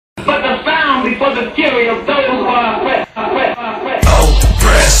for the fury of those who are oppressed.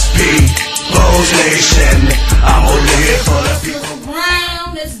 Oppressed people's nation. I'm only here for the people.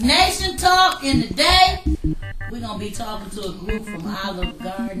 Brown, this Nation Talk, and today we're gonna be talking to a group from Olive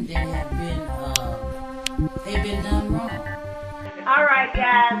Garden that have been they've been done wrong. All right,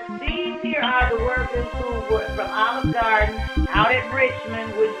 guys. These here are the workers who were from Olive Garden out at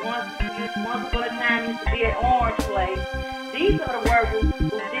Richmond, which once upon a time used to be an orange place. These are the workers who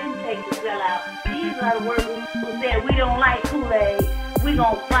didn't take the sellout. These are the workers who said, we don't like Kool-Aid. We're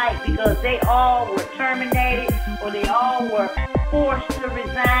going to fight, because they all were terminated or they all were forced to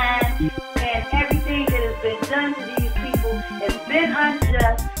resign. And everything that has been done to these people has been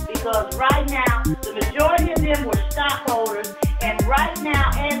unjust, because right now the majority of them were stockholders. And right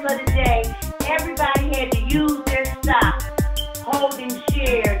now, as of today, everybody had to use their stock, holding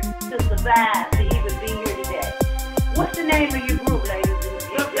shares to survive, to even be here today. What's the name of your group, ladies?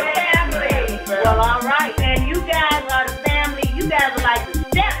 The family. Well, all right. And you guys are the family. You guys are like the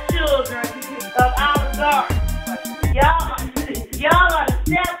stepchildren of Olive Garden. Y'all are the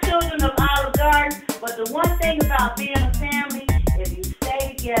stepchildren of Olive Garden. But the one thing about being a family, if you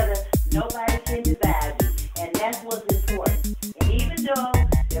stay together, nobody can divide you. And that's what's important. And even though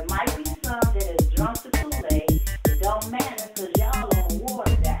there might be some that has drunk the Kool-Aid, it don't matter, because y'all on the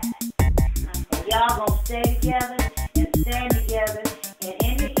water died. And y'all gonna stay together and stand together, and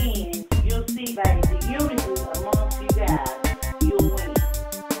in the end, you'll see by the unity amongst you guys, you'll win.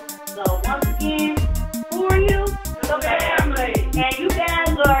 So once again, who are you? The family. And you guys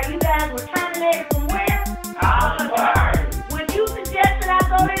were terminated from where? Olive Garden. Would you suggest that I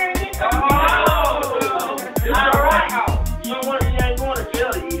go there and get some? All right. You ain't going to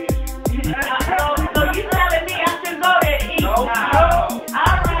jail yet. So you telling me I should go there to eat? No. All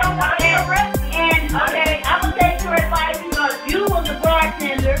right. And okay, I'm gonna take your advice, because you was a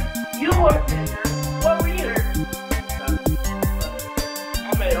bartender. What were you? I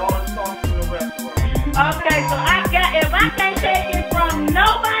made all the sauce in the restaurant. Okay, so if I can't take it from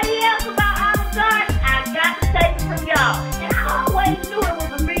nobody else about Olive Garden, I got to take it from y'all. And I always knew it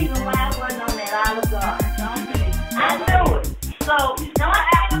was a reason why I wasn't on that Olive Garden. I knew it. So now I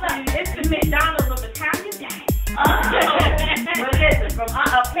ask you, it's the McDonald's of Italian game. Well, listen, from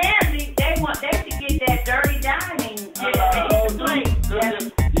apparently they should get that dirty dining.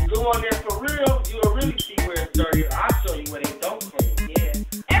 You go on there for real, you'll really see where it's dirty. I'll show you where they don't clean. Yeah,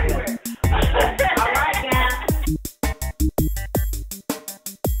 everywhere. All right, guys.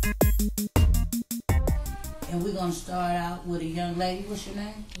 And we're gonna start out with a young lady. What's your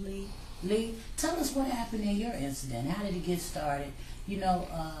name? Lee. Lee, tell us what happened in your incident. How did it get started? You know,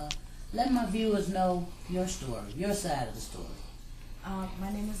 let my viewers know your story, your side of the story.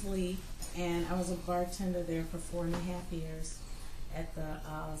 My name is Lee, and I was a bartender there for 4.5 years at the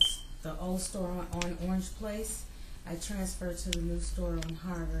old store on Orange Place. I transferred to the new store on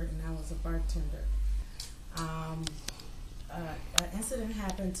Harvard, and I was a bartender. An incident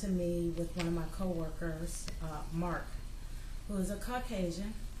happened to me with one of my coworkers, Mark, who is a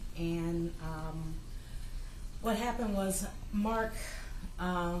Caucasian. And what happened was Mark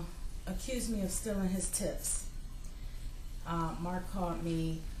accused me of stealing his tips. Mark called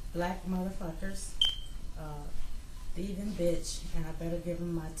me black motherfuckers, thieving bitch, and I better give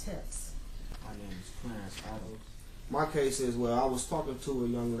him my tips. My name is Clarence. My case is, well, I was talking to a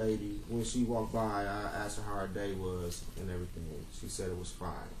young lady. When she walked by, I asked her how her day was and everything. She said it was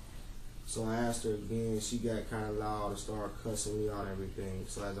fine. So I asked her again. She got kind of loud and started cussing me out and everything.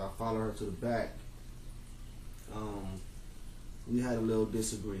 So as I followed her to the back, we had a little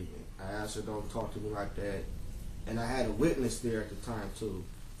disagreement. I asked her, don't talk to me like that. And I had a witness there at the time too.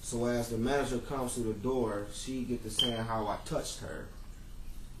 So as the manager comes through the door, she get to saying how I touched her.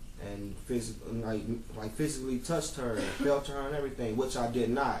 And physically touched her and felt her and everything, which I did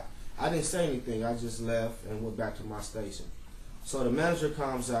not. I didn't say anything. I just left and went back to my station. So the manager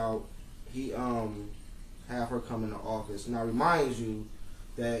comes out. He have her come in the office. Now, remind you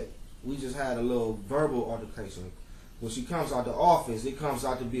that we just had a little verbal altercation. When she comes out the office, it comes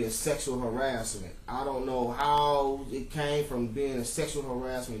out to be a sexual harassment. I don't know how it came from being a sexual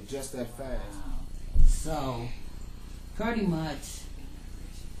harassment just that fast. So, pretty much,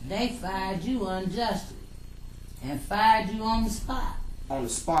 they fired you unjustly and fired you on the spot. On the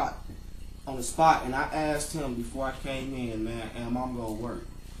spot. And I asked him before I came in, man, am I going to work?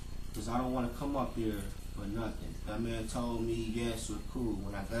 Because I don't want to come up here for nothing. That man told me, yes, you're cool.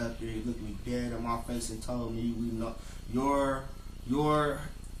 When I got up there, he looked me dead in my face and told me, we know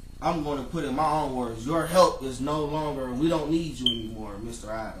I'm going to put in my own words, your help is no longer, we don't need you anymore, Mr.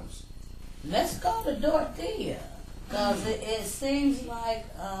 Adams. Let's go to Dorothea, because it seems like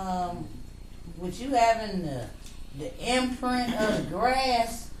with you having the imprint of the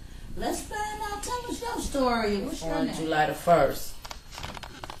grass, let's find out. Tell us your story. What's your On name? July the 1st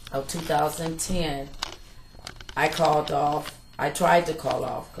of 2010, I called off. I tried to call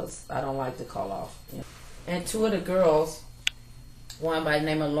off because I don't like to call off. And two of the girls, one by the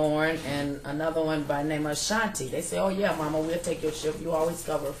name of Lauren and another one by the name of Shanti, they say, oh yeah, Mama, we'll take your shift. You always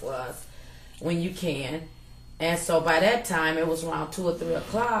cover for us when you can. And so by that time, it was around 2 or 3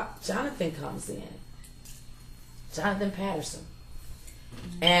 o'clock, Jonathan comes in. Jonathan Patterson.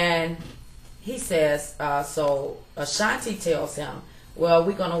 And he says, so Ashanti tells him, well,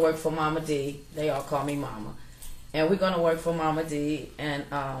 we're going to work for Mama D. They all call me Mama. And we're going to work for Mama D. And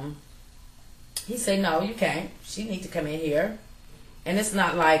he said, no, you can't. She need to come in here. And it's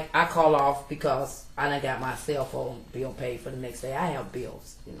not like I call off because I done got my cell phone bill paid for the next day. I have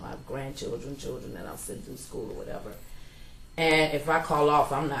bills. You know, I have grandchildren, children that I'm sending through school or whatever. And if I call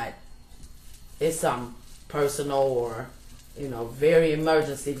off, I'm not, it's something personal or, you know, very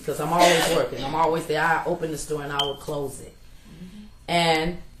emergency because I'm always working. I'm always there. I open the store and I will close it.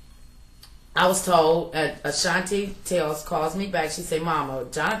 And I was told, Ashanti calls me back. She said, Mama,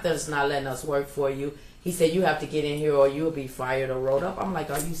 Jonathan's not letting us work for you. He said, you have to get in here or you'll be fired or rolled up. I'm like,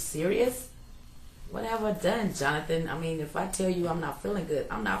 are you serious? What have I done, Jonathan? I mean, if I tell you I'm not feeling good,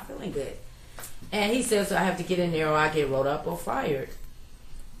 I'm not feeling good. And he says, I have to get in there or I get rolled up or fired.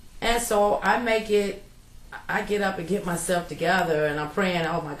 And so I get up and get myself together and I'm praying,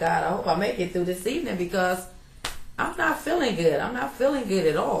 oh my God, I hope I make it through this evening because I'm not feeling good. I'm not feeling good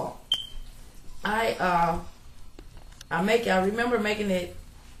at all. I remember making it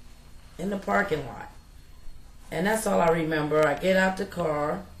in the parking lot. And that's all I remember. I get out the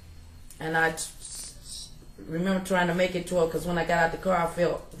car, and I remember trying to make it to her, because when I got out the car, I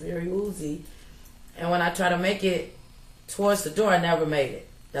felt very woozy. And when I tried to make it towards the door, I never made it.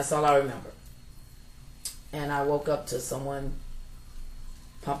 That's all I remember. And I woke up to someone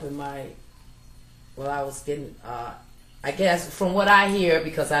pumping I was getting, I guess, from what I hear,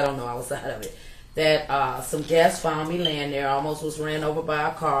 because I don't know, I was out of it, that some guests found me laying there, almost was ran over by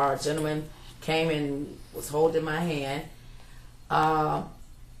a car. A gentleman came and was holding my hand. A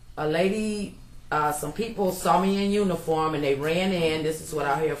lady, some people saw me in uniform and they ran in. This is what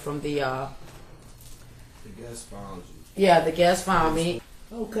I hear from the guests found you. Yeah, the guests found me.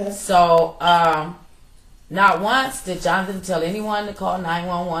 Okay. So, not once did Jonathan tell anyone to call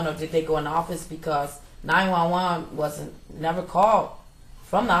 911 or did they go in the office because 911 never called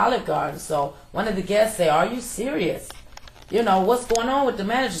from the Olive Garden. So one of the guests said, are you serious? You know, what's going on with the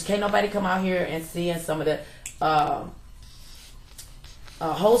managers? Can't nobody come out here and see? And some of the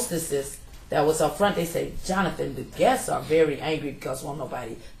hostesses that was up front, they say, Jonathan, the guests are very angry because won't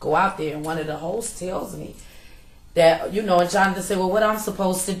nobody go out there. And one of the hosts tells me that, you know, and Jonathan said, well, what am I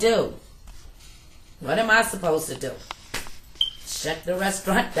supposed to do? What am I supposed to do? Shut the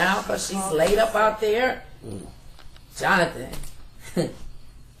restaurant down because she's laid up out there? Jonathan,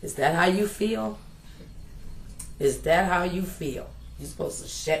 is that how you feel? Is that how you feel? You're supposed to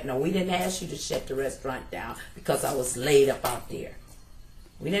shut? No, we didn't ask you to shut the restaurant down because I was laid up out there.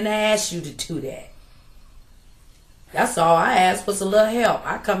 We didn't ask you to do that. That's all I asked was a little help.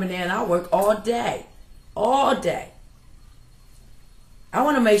 I come in there and I work all day. All day. I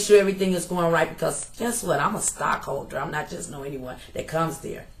want to make sure everything is going right because guess what? I'm a stockholder. I'm not just anyone that comes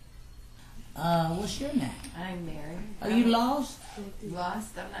there. What's your name? I'm married. Are you lost?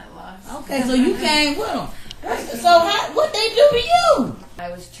 Lost? I'm not lost. Okay, so you came with them. So what they do to you?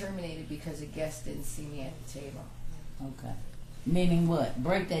 I was terminated because a guest didn't see me at the table. Okay. Meaning what?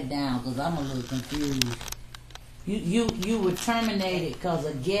 Break that down because I'm a little confused. You were terminated because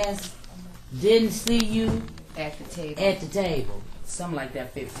a guest didn't see you At the table. at the table. Something like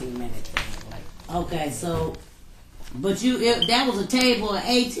that 15-minute thing. Like, Okay, so, but that was a table of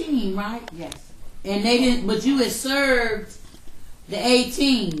 18, right? Yes. And they didn't, but you had served the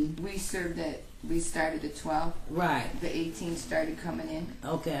 18. We started at 12. Right. The 18 started coming in.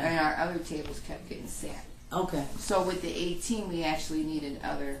 Okay. And our other tables kept getting sat. Okay. So with the 18, we actually needed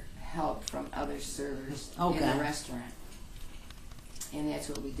other help from other servers in Okay. the restaurant. And that's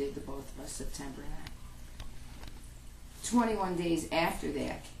what we did, the both of us, September 9th. 21 days after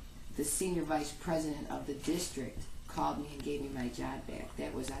that, the senior vice president of the district called me and gave me my job back.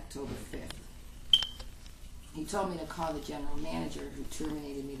 That was October 5th. He told me to call the general manager who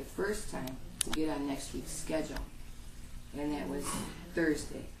terminated me the first time to get on next week's schedule. And that was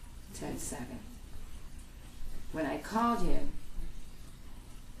Thursday, 10/7. When I called him,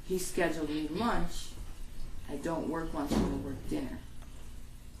 he scheduled me lunch. I don't work lunch, I don't work dinner.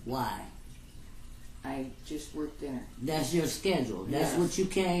 Why? I just work dinner. That's your schedule. That's Yes. what you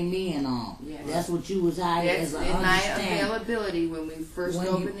came in on. Yes. That's what you was hired That's as an in my understand. availability when we first When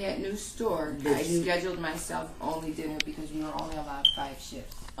opened that new store. Did I you- scheduled myself only dinner because we were only allowed 5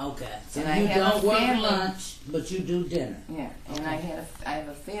 shifts. Okay. So And I you have don't a work family. lunch, but you do dinner. Yeah, and Okay. I have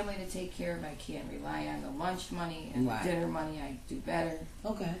a family to take care of. I can't rely on the lunch money and Right. the dinner money. I do better.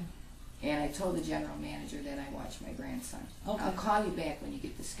 Okay. And I told the general manager that I watch my grandson. Okay. I'll call you back when you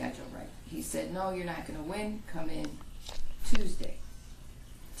get the schedule right. He said, no, you're not going to win. Come in Tuesday,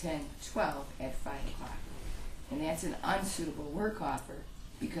 10/12 at 5 o'clock. And that's an unsuitable work offer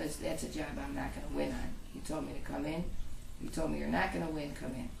because that's a job I'm not going to win on. He told me to come in. He told me you're not going to win,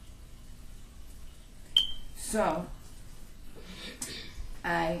 come in. So,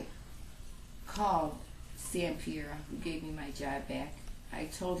 I called Sam Pierre, who gave me my job back. I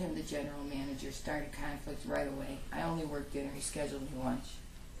told him the general manager started conflict right away. I only worked dinner, he scheduled me lunch.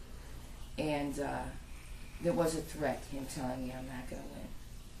 And there was a threat, him telling me I'm not going to win.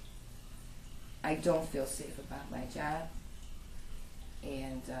 I don't feel safe about my job.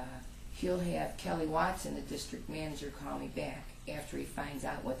 And he'll have Kelly Watson, the district manager, call me back after he finds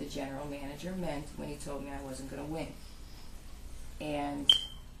out what the general manager meant when he told me I wasn't going to win. And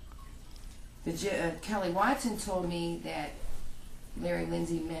Kelly Watson told me that Larry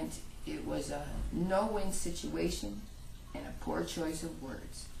Lindsay meant it was a no-win situation and a poor choice of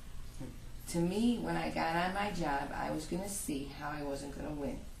words. To me, when I got on my job, I was going to see how I wasn't going to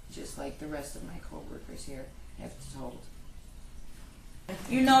win, just like the rest of my co-workers here have told.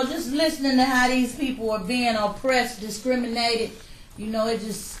 You know, just listening to how these people are being oppressed, discriminated, you know, it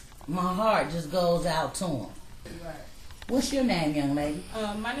just, my heart just goes out to them. Right. What's your name, young lady?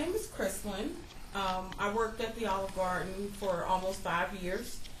 My name is Chryslynn. I worked at the Olive Garden for almost 5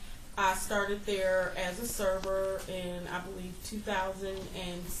 years. I started there as a server in, I believe,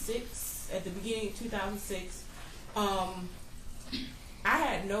 2006, at the beginning of 2006. I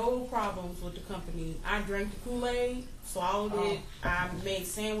had no problems with the company. I drank the Kool-Aid, swallowed it. I made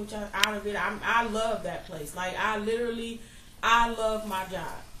sandwiches out of it. I love that place. Like, I love my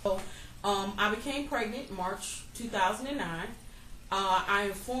job. So, I became pregnant in March 2009. I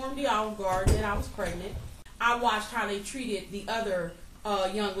informed the Olive Garden that I was pregnant. I watched how they treated the other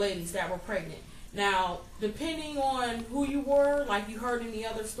young ladies that were pregnant. Now, depending on who you were, like you heard in the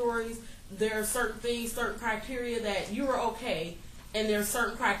other stories, there are certain things, certain criteria that you were okay, and there are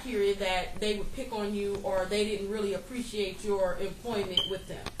certain criteria that they would pick on you or they didn't really appreciate your employment with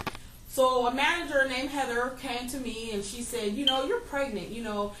them. So a manager named Heather came to me and she said, you know, you're pregnant, you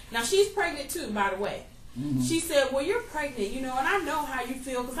know. Now, she's pregnant too, by the way. Mm-hmm. She said, well, you're pregnant, you know, and I know how you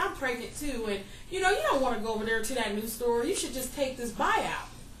feel because I'm pregnant too. And, you know, you don't want to go over there to that new store. You should just take this buyout.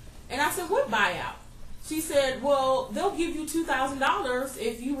 And I said, what buyout? She said, well, they'll give you $2,000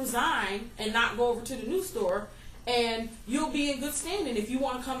 if you resign and not go over to the new store. And you'll be in good standing if you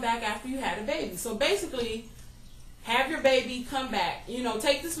want to come back after you had a baby. So basically, have your baby, come back. You know,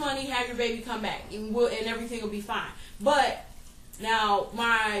 take this money, have your baby, come back, and everything will be fine. But now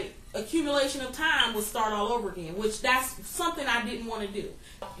my accumulation of time would start all over again, which that's something I didn't want to do.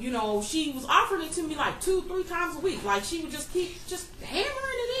 You know, she was offering it to me like 2-3 times a week. Like, she would just keep hammering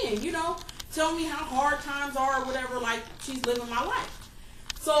it in, you know, tell me how hard times are or whatever, like she's living my life.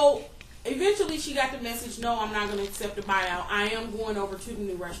 So eventually she got the message, no, I'm not going to accept a buyout. I am going over to the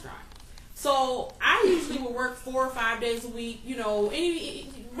new restaurant. So I usually would work 4 or 5 days a week, you know,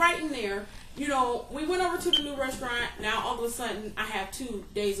 right in there. You know, we went over to the new restaurant. Now, all of a sudden, I have 2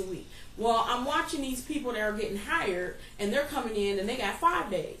 days a week. Well, I'm watching these people that are getting hired, and they're coming in, and they got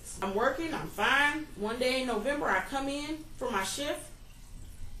 5 days. I'm working. I'm fine. One day in November, I come in for my shift,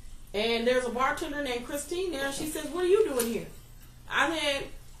 and there's a bartender named Christine there, and she says, what are you doing here? I said,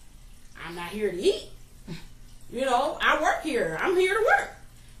 I'm not here to eat. You know, I work here. I'm here to work.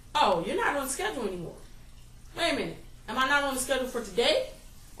 Oh, you're not on the schedule anymore. Wait a minute. Am I not on the schedule for today?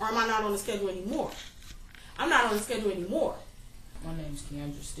 Or am I not on the schedule anymore? I'm not on the schedule anymore. My name is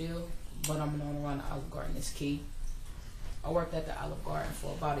Keeandra Steele, but I'm known around the Olive Garden as Key. I worked at the Olive Garden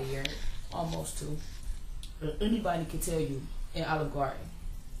for about a year, almost 2. But anybody can tell you in Olive Garden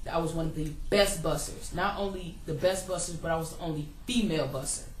that I was one of the best bussers. Not only the best bussers, but I was the only female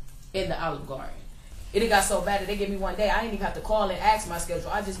busser in the Olive Garden. It got so bad that they gave me one day, I didn't even have to call and ask my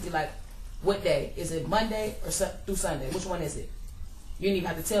schedule. I'd just be like, what day? Is it Monday or through Sunday? Which one is it? You didn't even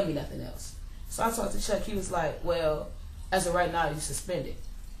have to tell me nothing else. So I talked to Chuck. He was like, well, as of right now, you're suspended.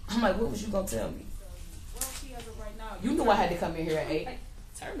 I'm like, what was you going to tell me? Well, see, as of right now, you knew I had to come in here at 8.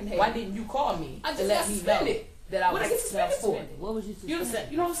 Terminated. Why didn't you call me I just to let got me suspended. know that I was suspended for? What was you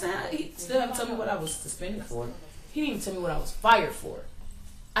suspended? You know what I'm saying? He still haven't told me what I was suspended for. He didn't even tell me what I was fired for.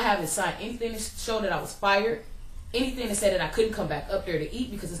 I haven't signed anything to show that I was fired, anything that said that I couldn't come back up there to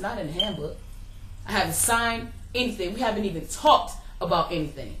eat because it's not in the handbook. I haven't signed anything. We haven't even talked about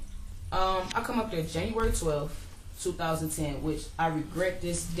anything. I come up there January 12th, 2010, which I regret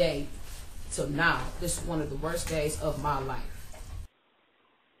this day till now. This is one of the worst days of my life.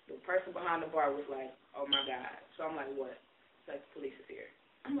 The person behind the bar was like, oh my God. So I'm like, what? It's like the police is here.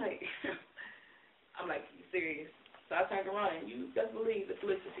 I'm like, you serious? So I turned around and you just believe the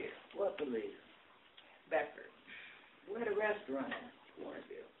police is here. What police? Bedford. Where the restaurant at?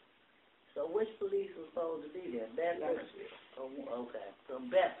 Warrensville. So which police was supposed to be there? Bedford? Oh, okay. So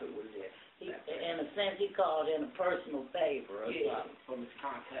Bedford was there. In a sense, he called in a personal favor or something. From his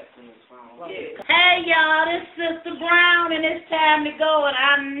contact in his phone. Yeah. Hey y'all, this Sister Brown and it's time to go, and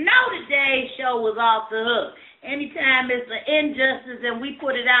I know today's show was off the hook. Anytime it's an injustice and we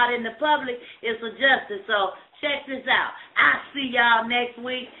put it out in the public, it's a justice. So check this out. I'll see y'all next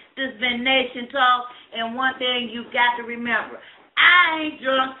week. This has been Nation Talk, and one thing you got to remember, I ain't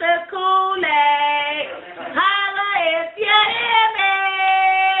drunk the